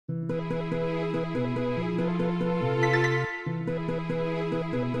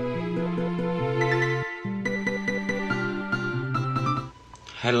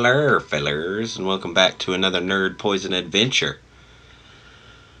Hello, fellers, and welcome back to another Nerd Poison adventure.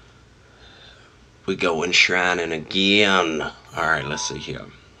 We going shrining again. Alright, let's see here.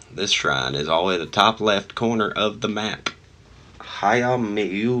 This shrine is all the way at the top left corner of the map. Hia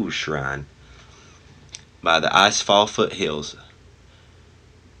Miu Shrine by the Icefall Foothills.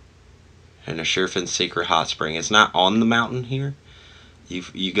 And a Shurfin's secret hot spring. It's not on the mountain here.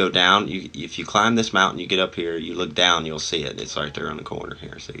 You go down, if you climb this mountain, you get up here, you look down, you'll see it. It's right there on the corner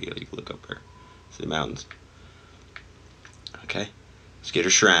here. So you can look up there. See the mountains. Okay, let's get our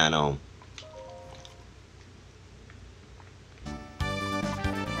shrine on.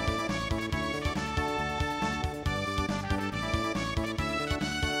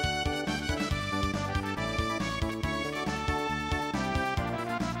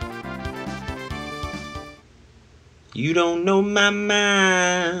 You don't know my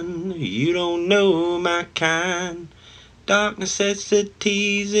mind, you don't know my kind. Dark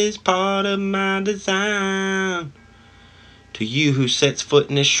necessities is part of my design. To you who sets foot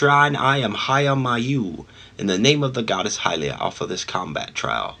in this shrine, I am Hia Miu. In the name of the goddess Hylia, I offer this combat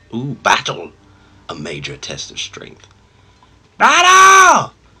trial. Ooh, battle! A major test of strength.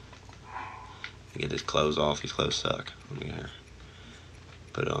 Battle! Get his clothes off, his clothes suck. Let me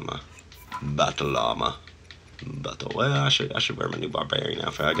put on my battle armor. But well, I should wear my new barbarian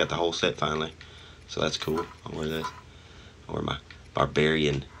outfit. I got the whole set finally, so that's cool. I'll wear this. I'll wear my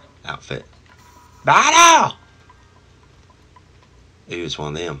barbarian outfit. Battle! Ooh, it's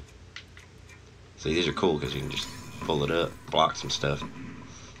one of them. See, these are cool because you can just pull it up, block some stuff.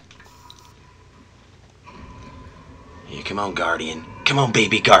 Yeah, come on, Guardian. Come on,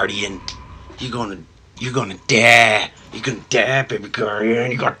 baby Guardian. You're gonna die. You're gonna die, baby Guardian.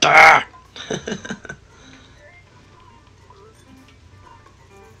 You're gonna die.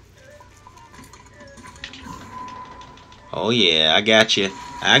 Oh yeah, I got you.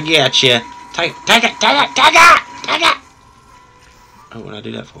 I got you. Take it! Oh, what'd I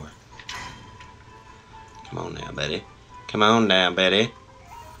do that for? Come on now, Betty. Come on now, Betty.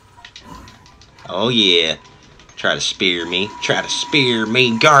 Oh yeah. Try to spear me. Try to spear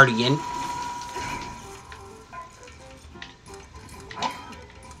me, Guardian.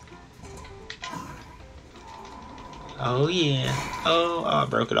 Oh yeah. Oh, I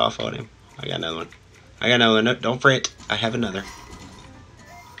broke it off on him. I got another one. I got another one. No, don't fret. I have another.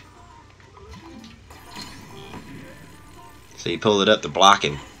 So you pull it up to block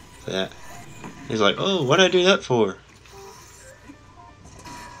him. See that? He's like, oh, what did I do that for?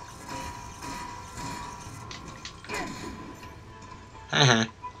 Haha.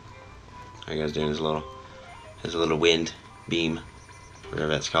 There he goes doing his little wind beam. Whatever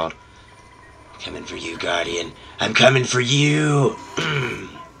that's called. I'm coming for you, Guardian. I'm coming for you!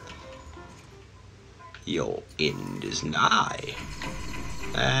 Your end is nigh.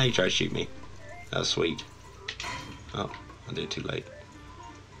 Ah, you tried to shoot me. That was sweet. Oh, I did it too late.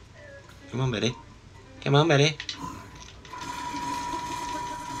 Come on, Betty. Come on, Betty.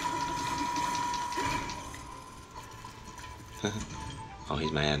 Oh,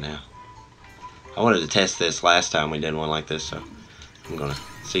 he's mad now. I wanted to test this last time we did one like this, so I'm gonna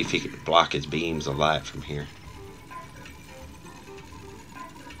see if he can block his beams of light from here.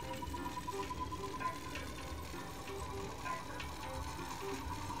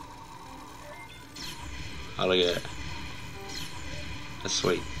 Oh, look at that. That's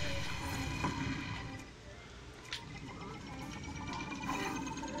sweet.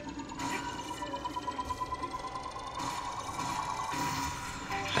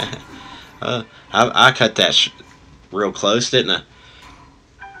 I cut that real close, didn't I?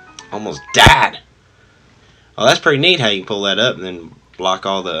 Almost died. Oh, that's pretty neat how you can pull that up and then block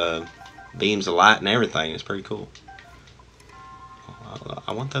all the beams of light and everything. It's pretty cool.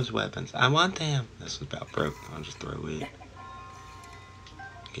 I want those weapons. I want them. This is about broke. I'll just throw it.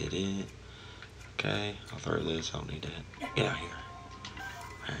 Get it. Okay. I'll throw this. I don't need that. Get out here.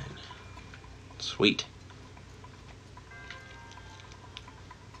 Alright. Sweet.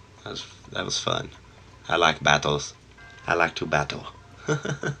 That was fun. I like battles. I like to battle.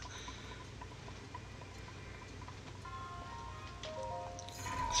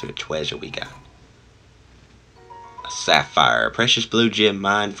 See what treasure we got. Sapphire, a precious blue gem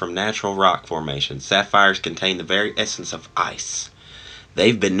mined from natural rock formations. Sapphires contain the very essence of ice.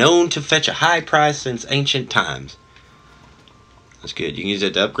 They've been known to fetch a high price since ancient times. That's good. You can use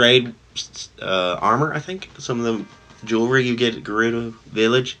it to upgrade armor, I think. Some of the jewelry you get at Gerudo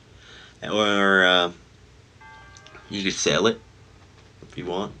Village. Or you could sell it if you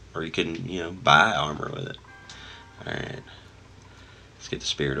want. Or you can, buy armor with it. Alright. Let's get the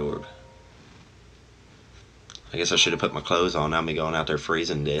spirit orb. I guess I should have put my clothes on. I'll be going out there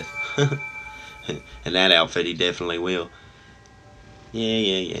freezing to death. In that outfit, he definitely will.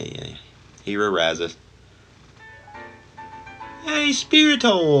 Yeah. Hero rises. Hey, Spirit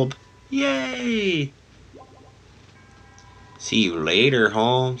Orb! Yay! See you later,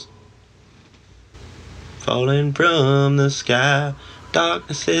 Holmes. Falling from the sky, dark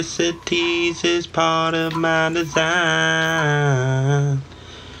necessities is part of my design.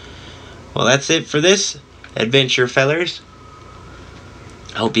 Well, that's it for this adventure, fellers.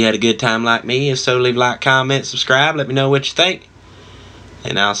 I hope you had a good time like me. If so, leave a like, comment, subscribe. Let me know what you think.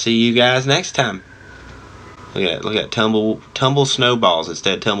 And I'll see you guys next time. Look at that, tumble snowballs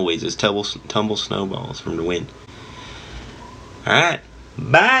instead of tumbleweeds. It's tumble snowballs from the wind. Alright,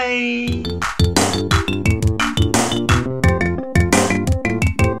 bye!